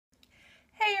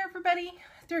everybody,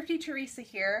 Thrifty Teresa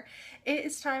here. It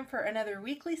is time for another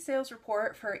weekly sales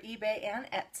report for eBay and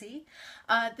Etsy.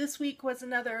 This week was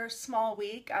another small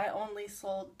week. I only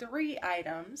sold 3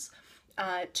 items,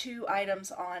 2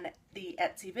 items on the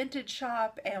Etsy Vintage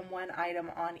Shop and 1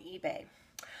 item on eBay.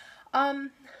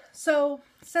 So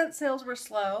since sales were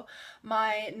slow,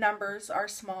 my numbers are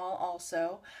small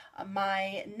also.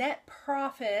 My net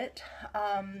profit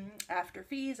after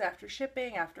fees, after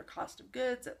shipping, after cost of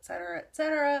goods,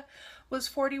 etc., was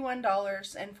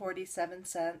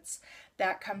 $41.47.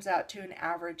 That comes out to an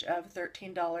average of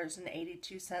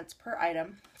 $13.82 per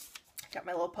item. Got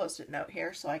my little post-it note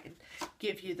here so I can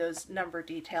give you those number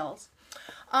details.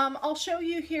 I'll show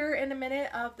you here in a minute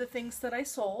of the things that I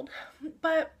sold,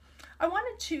 but I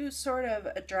wanted to sort of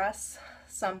address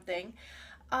something.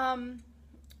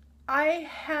 I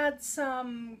had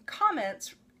some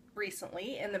comments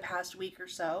recently in the past week or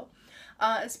so,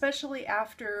 especially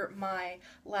after my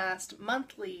last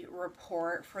monthly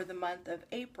report for the month of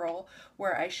April,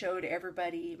 where I showed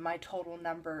everybody my total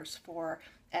numbers for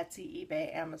Etsy,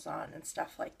 eBay, Amazon, and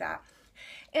stuff like that.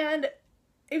 And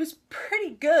it was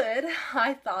pretty good.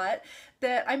 I thought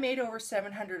that I made over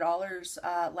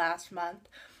 $700 last month.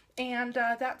 And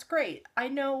that's great. I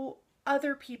know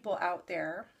other people out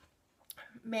there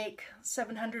make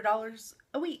 $700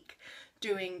 a week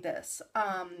doing this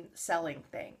selling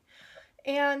thing.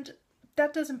 And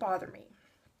that doesn't bother me.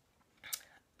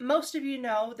 Most of you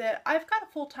know that I've got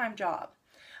a full-time job.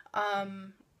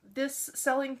 This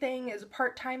selling thing is a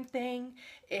part-time thing.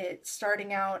 It's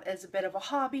starting out as a bit of a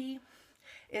hobby.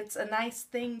 It's a nice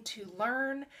thing to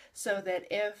learn so that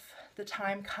if the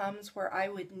time comes where I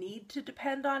would need to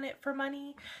depend on it for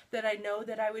money, that I know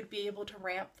that I would be able to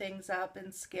ramp things up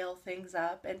and scale things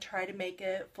up and try to make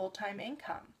it full-time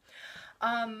income.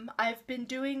 I've been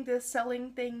doing this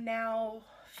selling thing now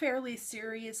fairly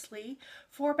seriously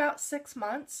for about 6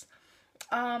 months,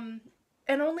 and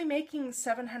only making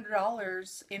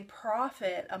 $700 in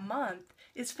profit a month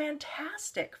is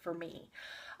fantastic for me.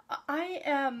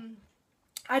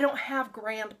 I don't have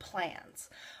grand plans.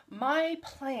 My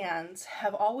plans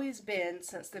have always been,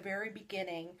 since the very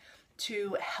beginning,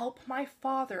 to help my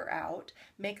father out,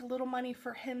 make a little money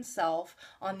for himself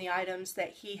on the items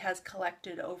that he has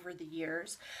collected over the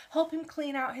years, help him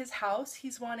clean out his house.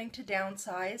 He's wanting to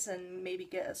downsize and maybe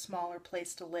get a smaller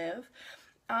place to live.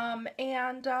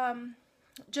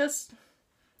 Just,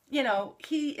 you know,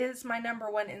 he is my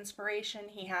 #1 inspiration.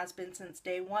 He has been since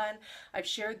day one. I've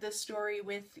shared this story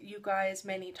with you guys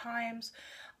many times,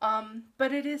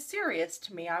 but it is serious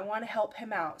to me. I want to help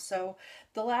him out. So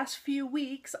the last few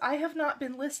weeks, I have not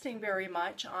been listing very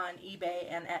much on eBay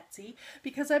and Etsy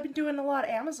because I've been doing a lot of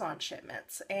Amazon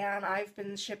shipments, and I've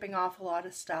been shipping off a lot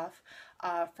of stuff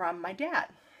from my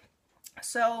dad.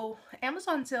 So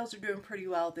Amazon sales are doing pretty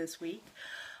well this week.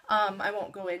 I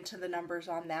won't go into the numbers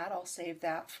on that. I'll save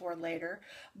that for later.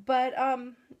 But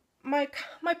my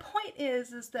point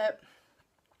is that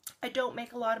I don't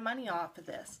make a lot of money off of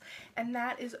this, and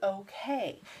that is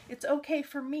okay. It's okay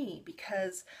for me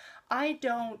because I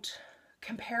don't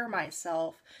compare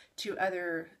myself to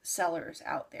other sellers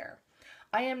out there.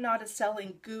 I am not a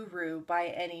selling guru by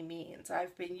any means.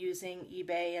 I've been using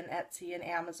eBay and Etsy and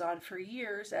Amazon for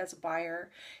years as a buyer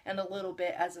and a little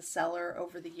bit as a seller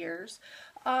over the years.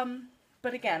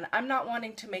 But again, I'm not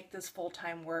wanting to make this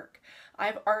full-time work.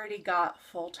 I've already got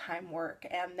full-time work,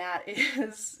 and that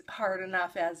is hard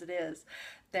enough as it is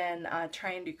than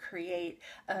trying to create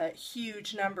a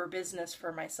huge number business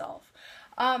for myself.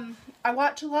 I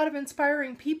watch a lot of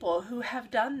inspiring people who have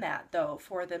done that, though,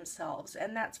 for themselves,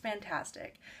 and that's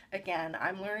fantastic. Again,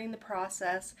 I'm learning the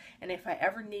process, and if I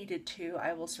ever needed to,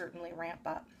 I will certainly ramp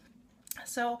up.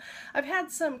 So I've had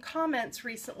some comments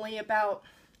recently about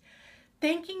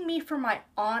thanking me for my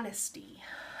honesty,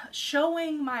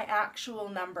 showing my actual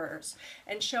numbers,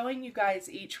 and showing you guys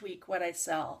each week what I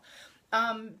sell.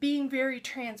 Being very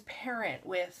transparent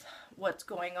with what's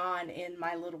going on in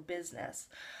my little business.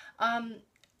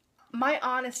 My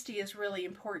honesty is really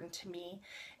important to me,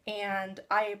 and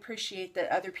I appreciate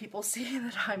that other people see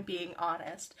that I'm being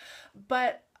honest.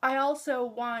 But I also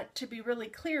want to be really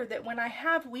clear that when I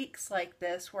have weeks like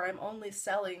this where I'm only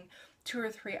selling 2 or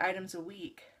 3 items a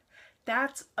week,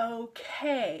 that's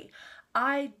okay.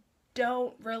 I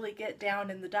don't really get down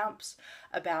in the dumps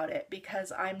about it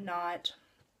because I'm not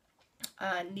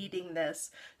needing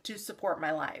this to support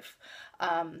my life.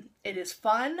 It is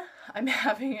fun. I'm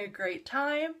having a great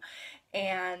time,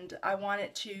 and I want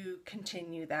it to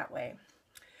continue that way.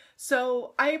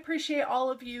 So I appreciate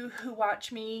all of you who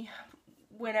watch me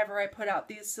whenever I put out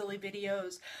these silly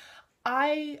videos.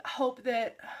 I hope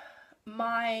that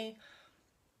my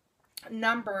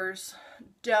numbers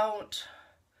don't,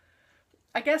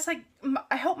 I guess I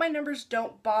hope my numbers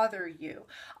don't bother you.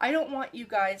 I don't want you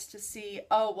guys to see,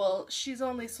 oh, well, she's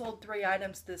only sold 3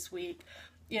 items this week.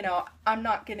 I'm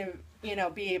not going to,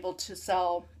 be able to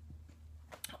sell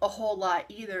a whole lot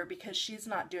either because she's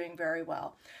not doing very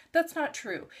well. That's not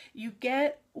true. You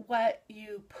get what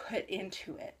you put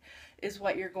into it is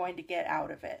what you're going to get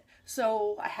out of it.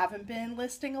 So I haven't been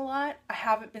listing a lot. I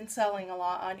haven't been selling a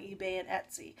lot on eBay and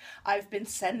Etsy. I've been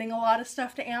sending a lot of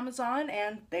stuff to Amazon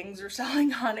and things are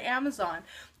selling on Amazon.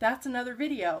 That's another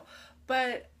video.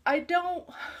 But I don't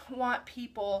want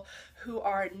people who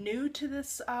are new to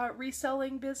this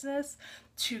reselling business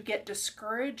to get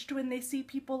discouraged when they see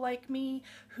people like me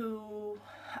who,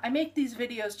 I make these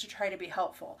videos to try to be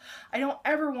helpful. I don't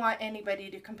ever want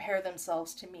anybody to compare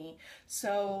themselves to me.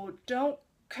 So don't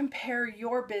compare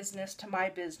your business to my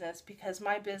business because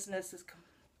my business is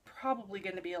probably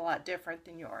going to be a lot different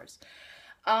than yours.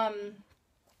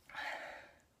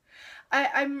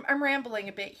 I'm rambling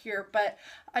a bit here, but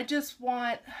I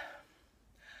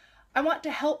want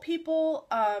to help people.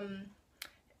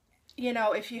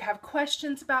 If you have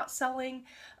questions about selling,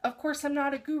 of course, I'm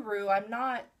not a guru. I'm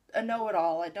not a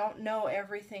know-it-all. I don't know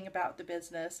everything about the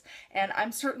business, and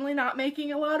I'm certainly not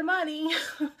making a lot of money,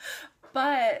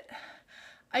 but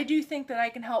I do think that I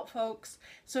can help folks.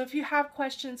 So if you have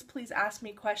questions, please ask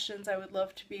me questions. I would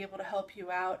love to be able to help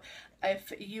you out.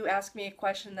 If you ask me a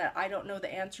question that I don't know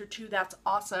the answer to, that's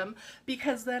awesome,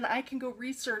 because then I can go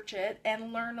research it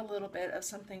and learn a little bit of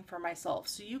something for myself.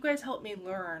 So you guys help me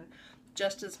learn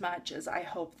just as much as I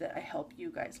hope that I help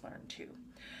you guys learn too.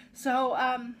 So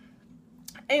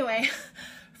anyway,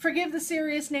 forgive the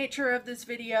serious nature of this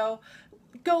video.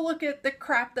 Go look at the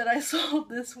crap that I sold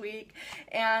this week,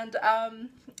 and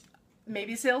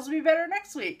maybe sales will be better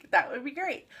next week. That would be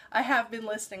great. I have been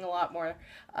listing a lot more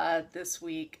this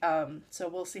week, so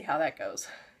we'll see how that goes.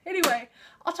 Anyway,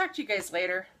 I'll talk to you guys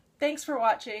later. Thanks for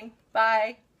watching.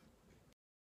 Bye.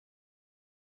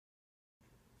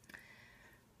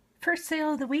 First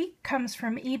sale of the week comes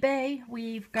from eBay.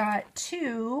 We've got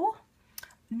 2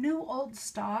 new old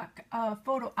stock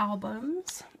photo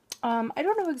albums. I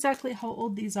don't know exactly how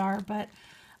old these are, but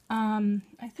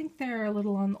I think they're a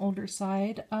little on the older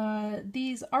side.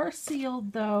 These are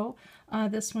sealed though.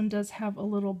 This one does have a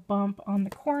little bump on the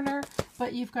corner,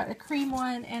 but you've got a cream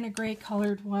one and a gray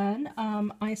colored one.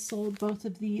 I sold both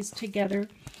of these together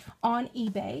on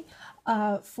eBay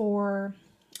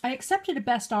I accepted a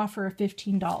best offer of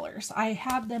 $15. I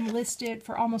have them listed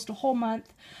for almost a whole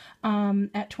month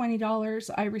at $20.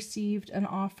 I received an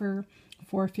offer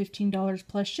for $15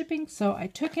 plus shipping, so I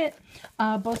took it.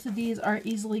 Both of these are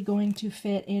easily going to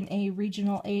fit in a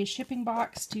regional A shipping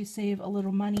box to save a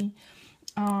little money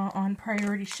on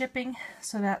priority shipping,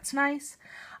 so that's nice.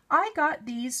 I got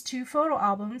these 2 photo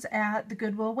albums at the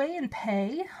Goodwill Weigh and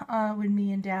Pay when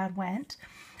me and Dad went.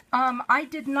 I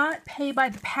did not pay by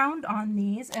the pound on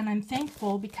these, and I'm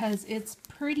thankful because it's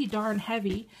pretty darn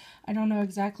heavy. I don't know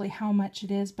exactly how much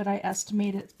it is, but I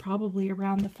estimate it's probably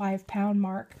around the 5-pound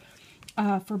mark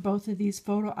for both of these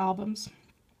photo albums.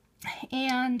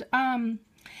 And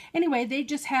anyway, they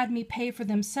just had me pay for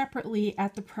them separately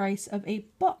at the price of a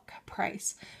book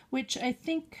price, which I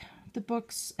think the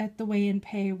books at the Weigh and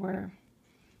Pay were,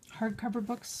 hardcover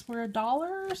books were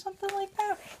 $1 or something like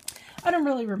that. I don't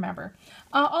really remember.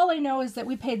 All I know is that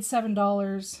we paid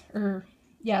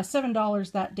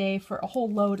 $7 that day for a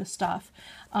whole load of stuff,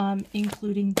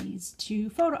 including these 2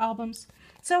 photo albums.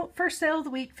 So first sale of the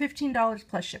week, $15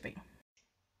 plus shipping.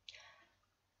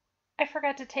 I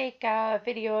forgot to take a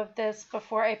video of this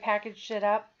before I packaged it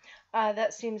up.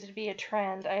 That seems to be a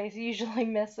trend. I usually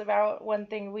miss about 1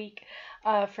 thing a week,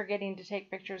 forgetting to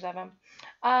take pictures of them.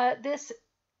 This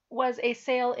was a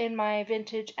sale in my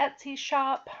vintage Etsy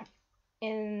shop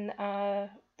in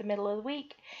the middle of the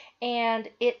week, and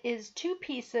it is 2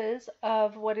 pieces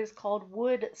of what is called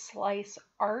wood slice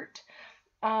art.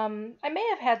 I may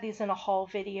have had these in a haul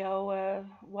video a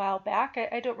while back.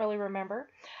 I don't really remember.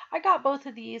 I got both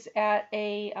of these at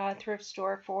a thrift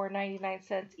store for 99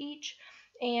 cents each,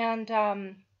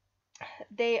 and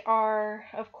they are,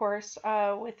 of course,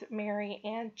 with Mary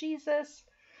and Jesus.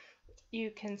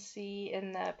 You can see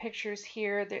in the pictures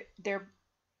here that they're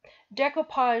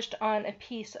decoupaged on a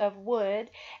piece of wood,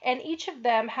 and each of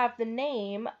them have the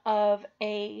name of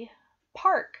a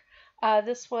park.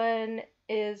 This one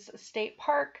is a state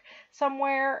park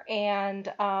somewhere,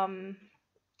 and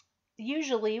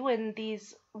usually when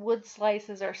these wood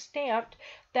slices are stamped,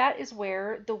 that is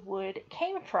where the wood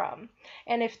came from.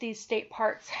 And if these state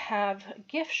parks have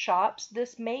gift shops,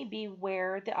 this may be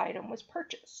where the item was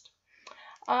purchased.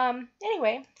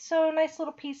 Anyway, so nice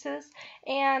little pieces,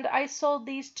 and I sold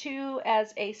these two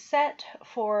as a set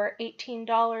for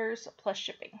 $18 plus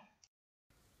shipping.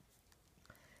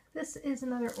 This is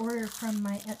another order from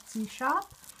my Etsy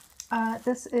shop.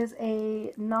 This is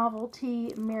a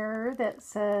novelty mirror that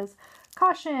says,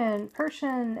 "Caution,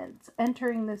 Persians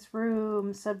entering this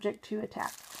room subject to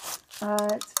attack."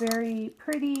 It's very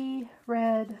pretty,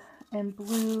 red and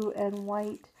blue and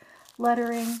white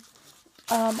lettering.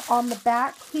 On the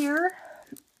back here,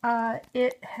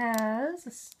 it has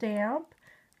a stamp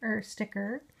or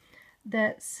sticker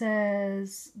that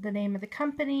says the name of the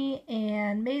company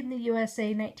and made in the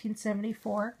USA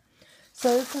 1974.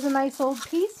 So this is a nice old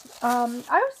piece. I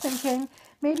was thinking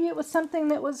maybe it was something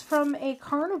that was from a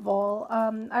carnival.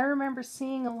 I remember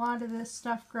seeing a lot of this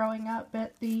stuff growing up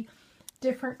at the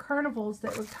different carnivals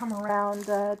that would come around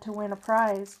to win a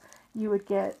prize. You would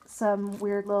get some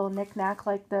weird little knick-knack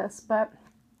like this. But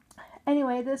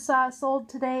anyway, this sold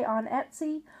today on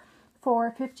Etsy for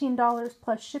 $15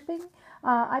 plus shipping.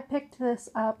 I picked this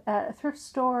up at a thrift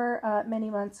store many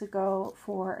months ago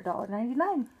for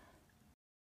 $1.99.